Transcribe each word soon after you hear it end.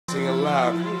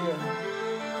loud. Yeah.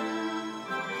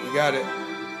 You got it.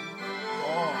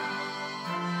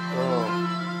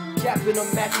 Capping on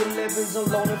Mac 11s,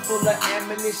 unloading full of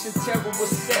ammunition. Terrible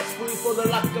sets, free for the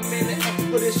lock 'em in an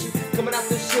expedition. Coming out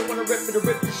this shit when I rip it, to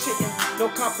rip the shit. No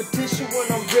competition when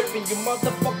I'm ripping. You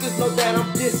motherfuckers know that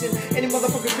I'm dissing. Any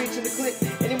motherfucker reach in the click,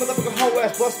 any motherfucker hoe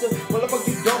ass buster.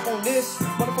 Motherfucker, you dump on this.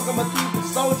 Motherfucker, I'm a thief and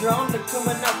soldier. I'm the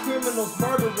coming out criminals,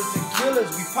 murderers, and killers.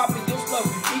 We popping your stuff,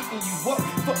 we eating you up.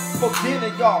 Fuck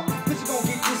dinner, y'all. Bitch, you gon'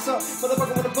 get this up.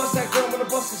 Motherfucker, wanna bust that girl, wanna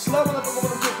bust the slug. Motherfucker,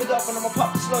 wanna rip it up, and I'ma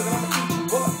pop the slug, and I'ma eat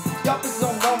you up. Y'all bitches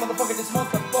don't know, motherfucker, this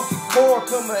motherfucking core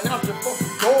coming out your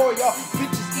fucking door. Y'all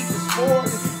bitches eat the spore.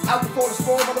 Out before the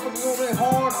spore, motherfucker going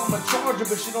hard. I'm a charger,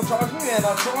 but she don't charge me, and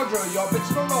I'll charge her. Y'all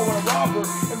bitches don't know when I rob her.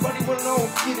 Everybody wanna know,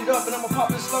 get it up, and I'ma pop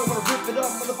this slug, wanna rip it up.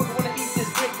 Motherfucker wanna eat this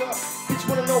dick up. Bitch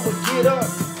wanna know, but get up.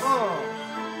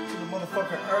 To the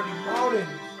motherfucking early morning.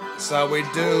 That's how we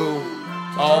do.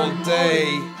 All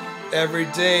day, every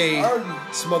day.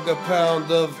 Smoke a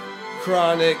pound of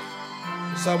chronic.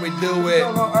 That's how we do it.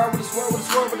 With a swerve, with a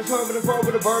swerve, with a turn, with a roll,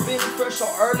 with a bourbon. Fresh so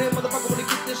early, motherfucker wanna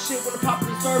get this shit, wanna pop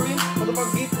the serving.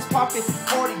 Motherfucker get this poppin',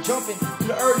 party jumping to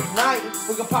the early night.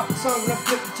 We gon' pop the tongue, we gon'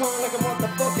 flip the tongue like a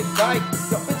motherfucking dyke.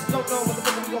 Y'all bitches don't know,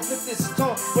 motherfucker, we gon' flip this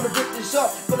tongue, wanna rip this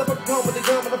up. Motherfucker come with the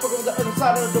gun, motherfucker with the other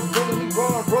side of the bullet. We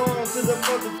run to the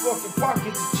motherfucking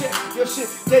pockets to check your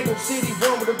shit. Dago City,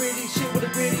 run with a gritty shit with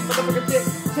a gritty. Motherfucker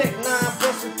tech 9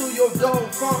 bustin' through your door,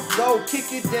 front door,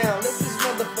 kick it down. Let these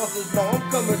motherfuckers know I'm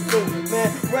coming through, man.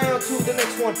 Round 2, the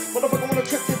next one. Motherfucker wanna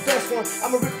trip the best one.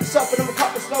 I'ma rip this up and I'ma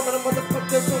pop the slug, and I'm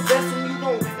motherfucker so destined, you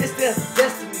know it's their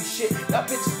destiny shit. That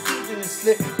bitch is eating the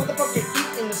slip, motherfucker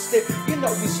eating the slip. You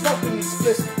know we smoking these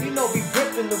splits, you know we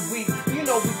ripping the weed, you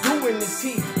know we doing this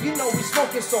heat, you know we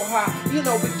smoking so high, you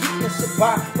know we getting to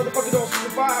survive. Motherfucker don't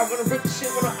survive, gonna rip the shit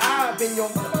when I'm in your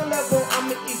motherfucker level.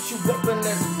 I'ma eat you up and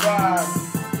let's ride.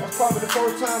 That's probably the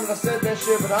first time that I said that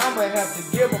shit, but I might have to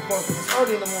give a fuck because it's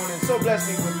early in the morning. So bless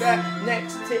me with that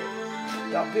next tip.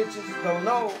 Y'all bitches don't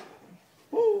know.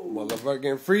 Woo.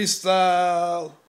 Motherfucking freestyle.